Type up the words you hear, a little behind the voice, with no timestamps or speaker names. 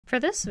For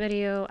this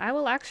video, I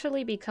will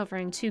actually be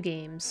covering two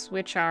games,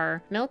 which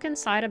are Milk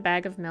Inside a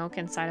Bag of Milk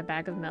Inside a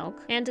Bag of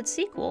Milk, and its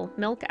sequel,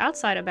 Milk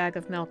Outside a Bag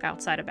of Milk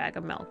Outside a Bag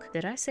of Milk.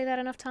 Did I say that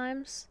enough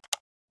times?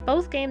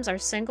 Both games are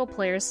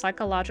single-player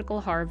psychological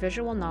horror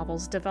visual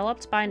novels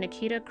developed by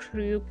Nikita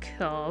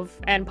Kryukov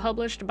and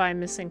published by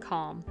Missing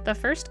Calm. The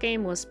first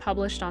game was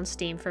published on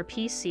Steam for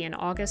PC in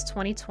August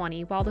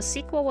 2020, while the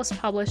sequel was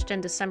published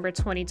in December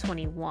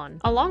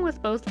 2021, along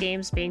with both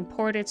games being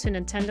ported to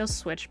Nintendo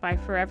Switch by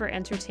Forever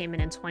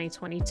Entertainment in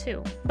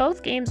 2022.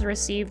 Both games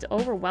received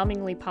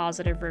overwhelmingly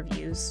positive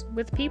reviews,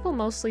 with people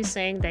mostly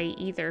saying they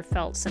either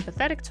felt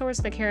sympathetic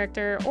towards the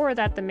character or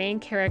that the main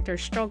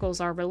character's struggles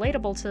are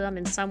relatable to them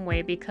in some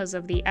way because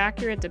of the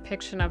accurate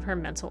depiction of her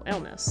mental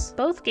illness.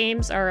 Both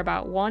games are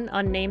about one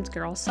unnamed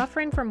girl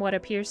suffering from what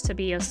appears to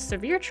be a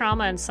severe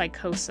trauma and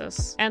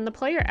psychosis, and the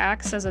player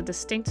acts as a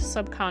distinct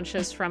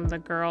subconscious from the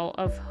girl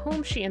of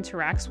whom she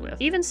interacts with,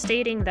 even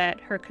stating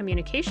that her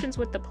communications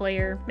with the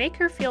player make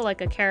her feel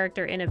like a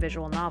character in a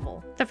visual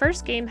novel. The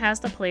first game has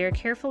the player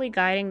carefully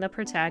guiding the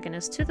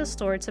protagonist to the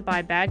store to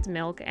buy bagged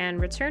milk and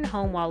return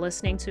home while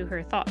listening to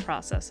her thought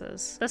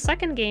processes. The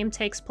second game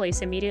takes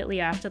place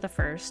immediately after the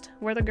first,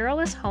 where the girl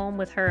is home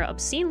with her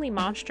obscenely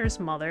monstrous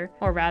mother,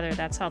 or rather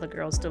that's how the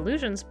girl's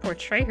delusions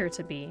portray her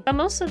to be. But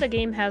most of the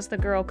game has the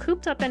girl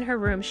cooped up in her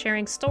room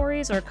sharing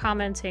stories or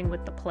commenting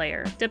with the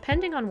player.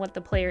 Depending on what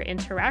the player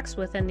interacts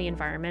with in the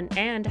environment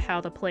and how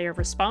the player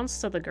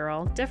responds to the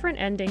girl, different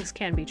endings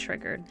can be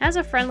triggered. As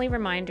a friendly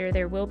reminder,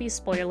 there will be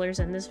spoilers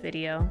in this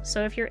video,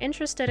 so if you're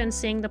interested in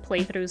seeing the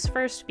playthroughs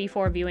first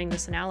before viewing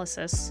this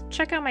analysis,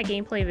 check out my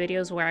gameplay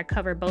videos where I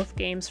cover both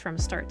games from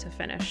start to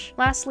finish.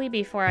 Lastly,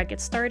 before I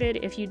get started,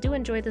 if you do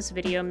enjoy this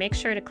video, make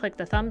sure to click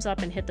the thumbs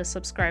up and hit the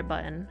subscribe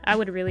button. I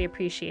would really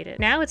appreciate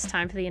it. Now it's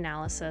time for the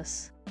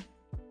analysis.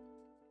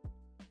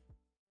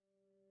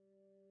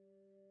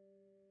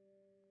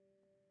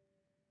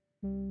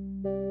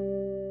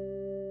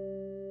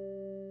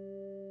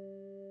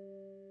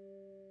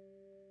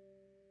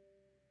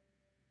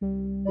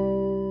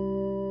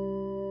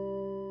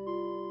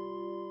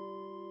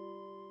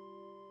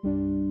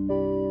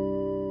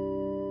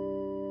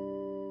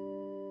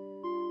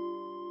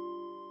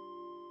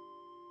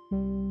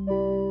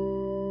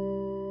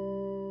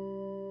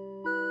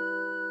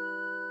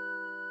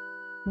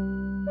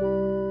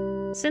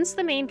 Since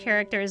the main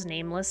character is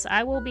nameless,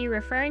 I will be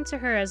referring to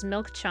her as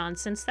Milk-chan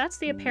since that's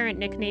the apparent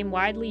nickname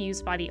widely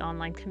used by the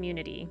online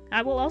community.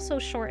 I will also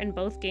shorten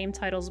both game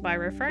titles by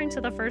referring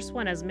to the first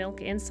one as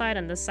Milk Inside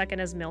and the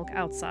second as Milk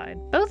Outside.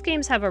 Both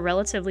games have a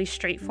relatively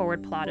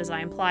straightforward plot as I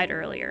implied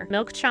earlier.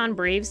 Milk-chan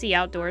braves the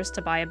outdoors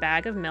to buy a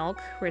bag of milk,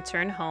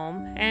 return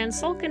home, and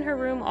sulk in her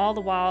room all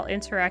the while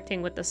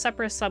interacting with the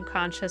separate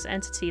subconscious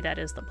entity that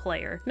is the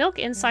player. Milk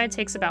Inside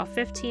takes about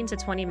 15 to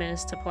 20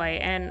 minutes to play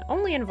and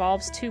only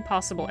involves two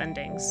possible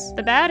endings.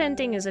 The bad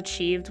ending is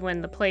achieved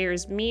when the player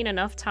is mean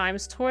enough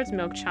times towards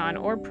Milk-chan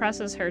or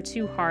presses her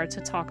too hard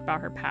to talk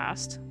about her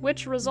past,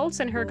 which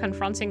results in her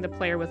confronting the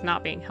player with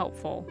not being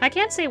helpful. I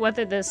can't say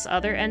whether this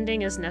other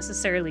ending is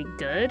necessarily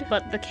good,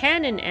 but the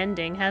canon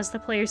ending has the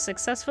player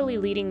successfully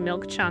leading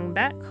Milk-chan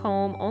back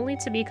home only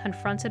to be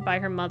confronted by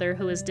her mother,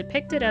 who is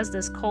depicted as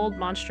this cold,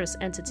 monstrous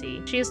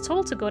entity. She is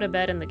told to go to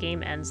bed and the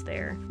game ends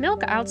there.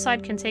 Milk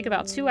Outside can take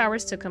about 2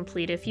 hours to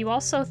complete if you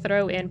also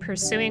throw in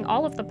pursuing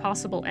all of the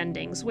possible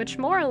endings, which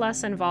more or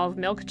less involve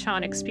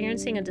Milk-chan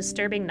experiencing a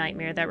disturbing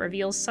nightmare that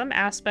reveals some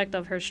aspect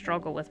of her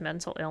struggle with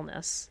mental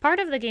illness. Part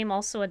of the game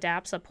also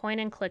adapts a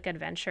point-and-click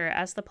adventure,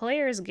 as the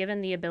player is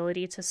given the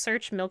ability to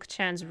search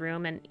Milk-chan's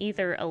room and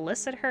either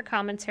elicit her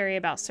commentary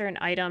about certain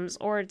items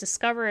or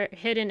discover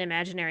hidden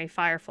imaginary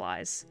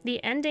fireflies.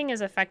 The ending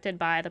is affected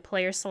by the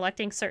player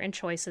selecting certain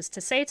choices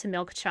to say to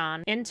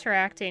Milk-chan,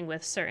 interacting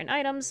with certain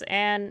items,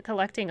 and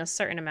collecting a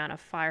certain amount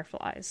of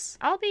fireflies.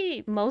 I'll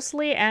be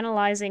mostly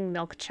analyzing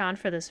Milk-chan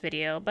for this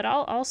video, but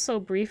I'll also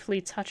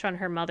briefly touch on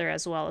her mother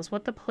as well as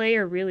what the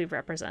player really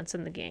represents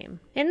in the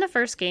game. In the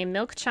first game,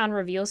 Milk-chan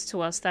reveals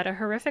to us that a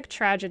horrific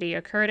tragedy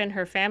occurred in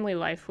her family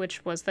life,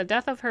 which was the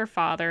death of her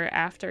father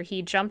after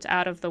he jumped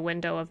out of the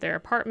window of their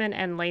apartment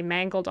and lay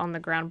mangled on the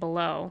ground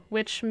below,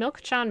 which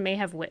Milk-chan may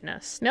have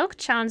witnessed.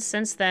 Milk-chan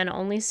since then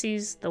only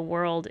sees the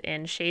world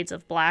in shades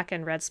of black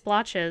and red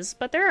splotches,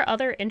 but there are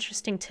other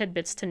interesting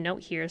tidbits to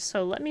note here,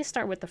 so let me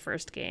start with the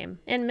first game.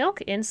 In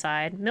Milk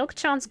Inside,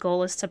 Milk-chan's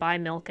goal is to buy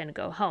milk and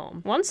go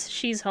home. Once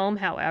she's home,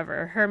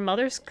 however, her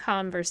mother's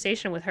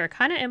conversation with her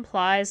kinda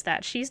implies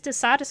that she's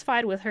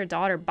dissatisfied with her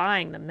daughter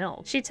buying the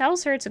milk. She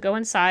tells her to go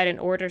inside and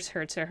orders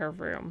her to her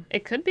room.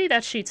 It could be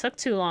that she took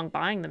too long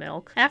buying the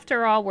milk.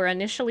 After all, we're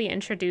initially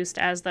introduced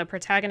as the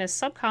protagonist's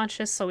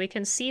subconscious, so we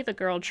can see the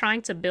girl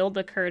trying to build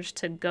the courage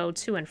to go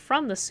to and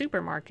from the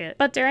supermarket.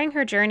 But during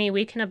her journey,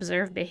 we can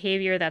observe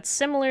behavior that's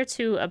similar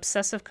to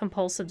Obsessive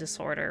Compulsive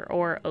Disorder,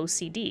 or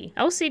OCD.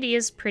 OCD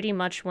is pretty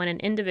much when an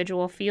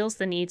individual feels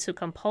the need to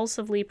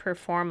compulsively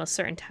perform perform a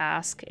certain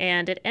task,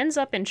 and it ends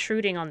up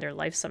intruding on their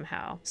life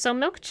somehow. So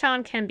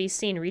Milk-chan can be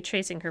seen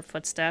retracing her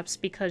footsteps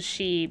because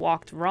she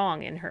walked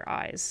wrong in her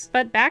eyes.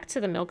 But back to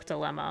the milk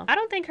dilemma. I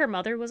don't think her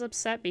mother was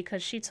upset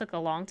because she took a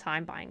long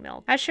time buying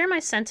milk. I share my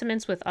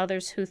sentiments with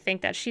others who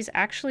think that she's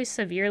actually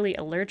severely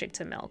allergic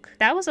to milk.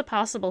 That was a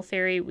possible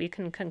theory we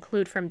can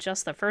conclude from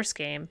just the first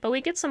game, but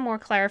we get some more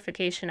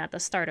clarification at the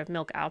start of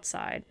Milk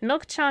Outside.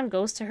 Milk-chan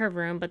goes to her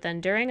room, but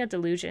then during a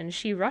delusion,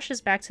 she rushes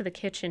back to the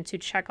kitchen to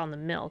check on the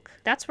milk.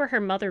 That's where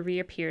her mother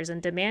reappears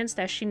and demands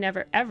that she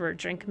never ever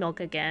drink milk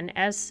again,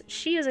 as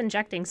she is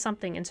injecting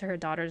something into her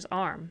daughter's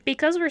arm.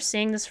 Because we're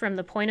seeing this from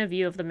the point of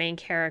view of the main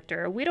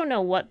character, we don't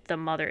know what the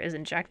mother is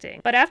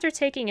injecting. But after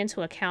taking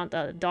into account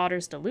the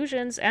daughter's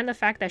delusions and the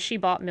fact that she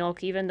bought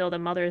milk even though the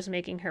mother is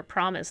making her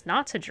promise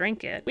not to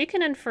drink it, we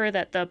can infer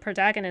that the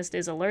protagonist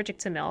is allergic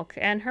to milk,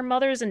 and her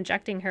mother is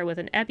injecting her with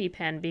an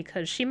EpiPen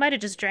because she might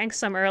have just drank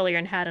some earlier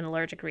and had an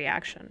allergic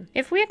reaction.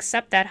 If we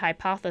accept that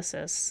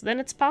hypothesis, then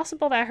it's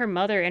possible that her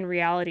mother in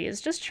reality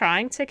is just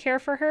trying to care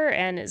for her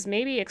and is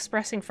maybe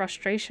expressing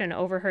frustration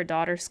over her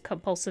daughter's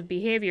compulsive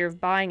behavior of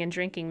buying and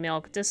drinking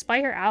milk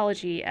despite her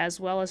allergy as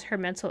well as her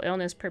mental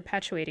illness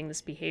perpetuating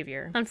this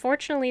behavior.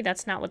 Unfortunately,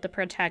 that's not what the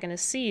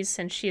protagonist sees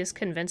since she is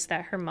convinced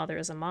that her mother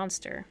is a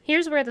monster.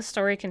 Here's where the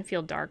story can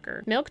feel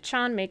darker.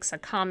 Milk-chan makes a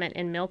comment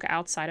in Milk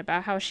Outside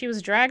about how she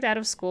was dragged out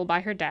of school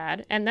by her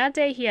dad, and that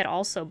day he had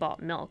also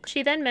bought milk.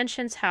 She then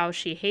mentions how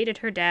she hated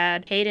her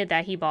dad, hated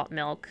that he bought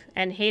milk,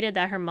 and hated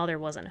that her mother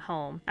wasn't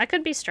home. I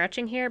could be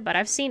stretching here, but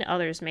I've seen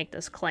others make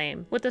this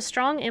claim, with the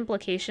strong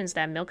implications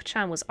that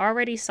Milk-chan was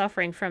already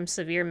suffering from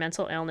severe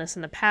mental illness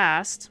in the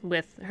past,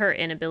 with her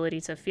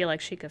inability to feel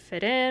like she could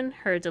fit in,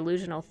 her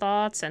delusional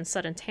thoughts, and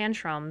sudden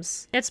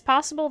tantrums. It's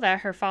possible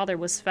that her father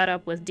was fed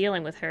up with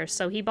dealing with her,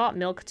 so he bought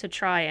milk to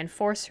try and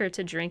force her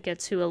to drink it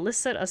to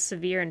elicit a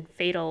severe and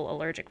fatal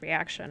allergic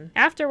reaction.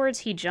 Afterwards,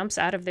 he jumps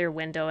out of their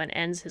window and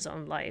ends his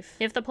own life.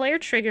 If the player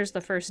triggers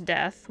the first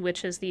death,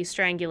 which is the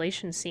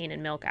strangulation scene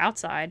in Milk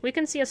Outside, we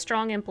can see a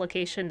strong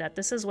implication that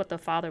this is what the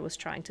father was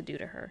trying to do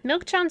to her.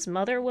 Milk-chan's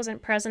mother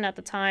wasn't present at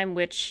the time,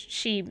 which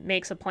she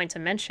makes a point to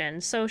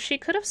mention, so she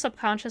could have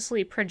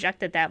subconsciously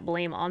projected that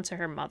blame onto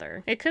her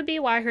mother. It could be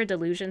why her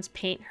delusions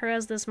paint her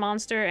as this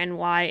monster and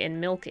why in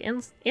Milk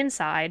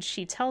Inside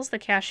she tells the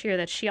cashier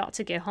that she ought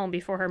to get home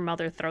before her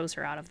mother throws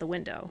her out of the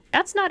window.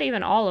 That's not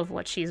even all of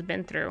what she's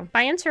been through.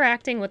 By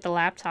interacting with the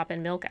laptop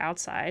in Milk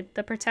Outside,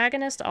 the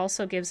protagonist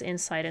also gives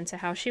insight into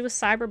how she was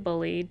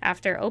cyberbullied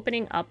after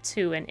opening up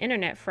to an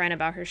internet friend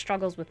about her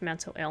struggles with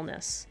mental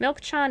illness.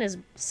 Milk-chan is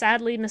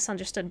sadly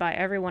misunderstood by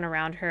everyone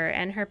around her,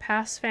 and her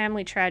past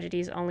family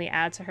tragedies only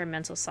add to her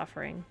mental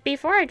suffering.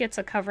 Before I get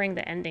to covering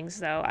the endings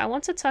though, I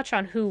want to touch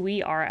on who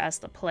we are as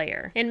the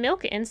player. In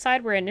Milk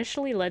Inside, we're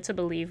initially led to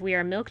believe we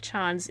are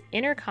Milk-chan's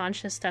inner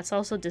conscious that's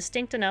also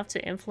distinct enough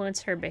to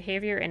influence her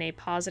behavior in a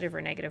positive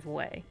or negative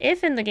way.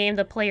 If in the game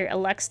the player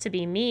elects to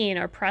be mean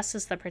or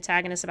presses the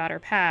protagonist about her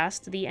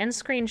past, the end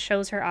screen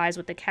shows her eyes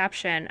with the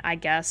caption, "I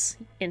guess,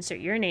 insert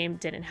your name,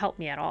 didn't help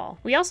me at all."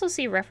 We also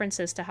see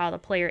references to how the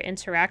player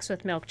interacts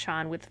with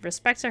Milk-chan with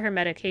respect to her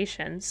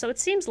medication, so it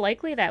seems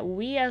likely that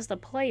we as the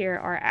player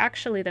are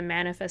actually the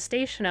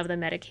manifestation of the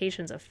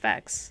medication's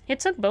effects. It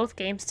took both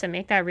games to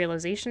make that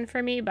realization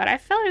for me, but I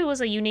felt it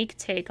was a unique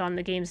take on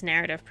the game's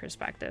narrative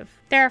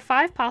perspective. There are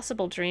 5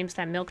 possible dreams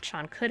that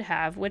Milk-chan could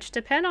have, which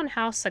depend on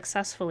how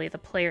successfully the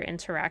player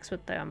interacts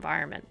with the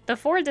environment. The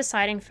 4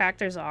 deciding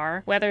factors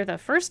are whether the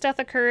first death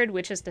occurred,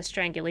 which is the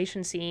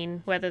strangulation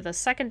scene, whether the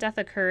second death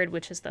occurred,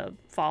 which is the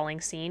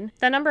falling scene,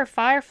 the number of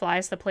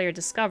fireflies the player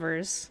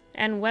discovers,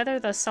 and whether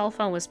the cell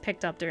phone was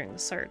picked up during the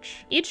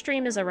search. Each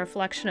dream is a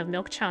reflection of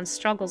Milk-chan's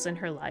struggles in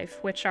her life,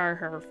 which are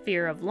her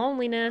fear of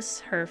loneliness,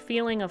 her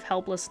feeling of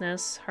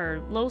helplessness,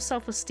 her low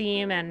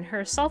self-esteem, and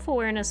her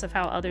self-awareness of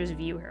how others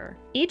view her.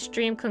 Each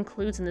dream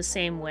concludes in the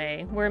same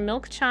way, where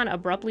Milk-chan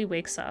abruptly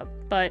wakes up,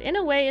 but in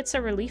a way it's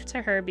a relief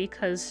to her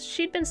because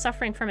she'd been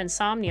suffering from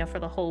insomnia for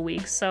the whole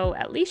week, so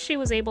at least she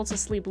was able to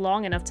sleep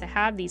long enough to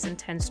have these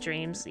intense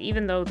dreams,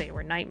 even though they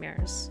were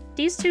nightmares.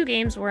 These 2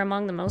 games were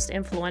among the most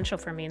influential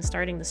for me in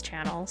starting this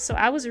channel, so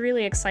I was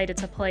really excited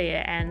to play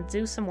it and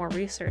do some more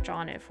research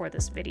on it for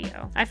this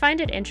video. I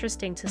find it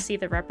interesting to see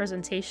the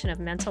representation of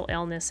mental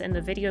illness in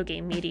the video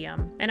game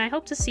medium, and I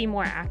hope to see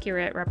more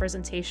accurate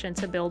representation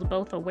to build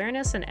both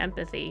awareness and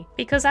empathy,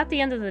 because at the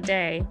end of the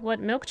day, what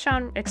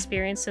Milk-chan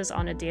experiences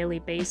on a daily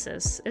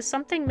basis is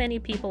something many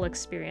people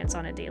experience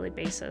on a daily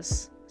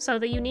basis. So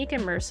the unique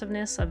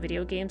immersiveness of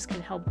video games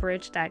can help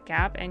bridge that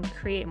gap and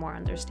create more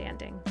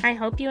understanding. I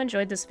hope you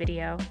enjoyed this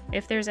video.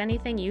 If there's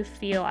anything you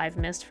feel I've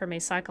missed from a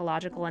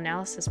psychological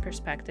analysis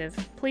perspective,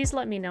 please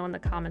let me know in the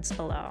comments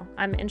below.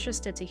 I'm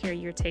interested to hear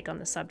your take on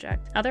the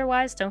subject.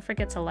 Otherwise, don't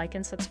forget to like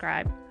and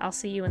subscribe. I'll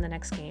see you in the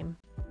next game.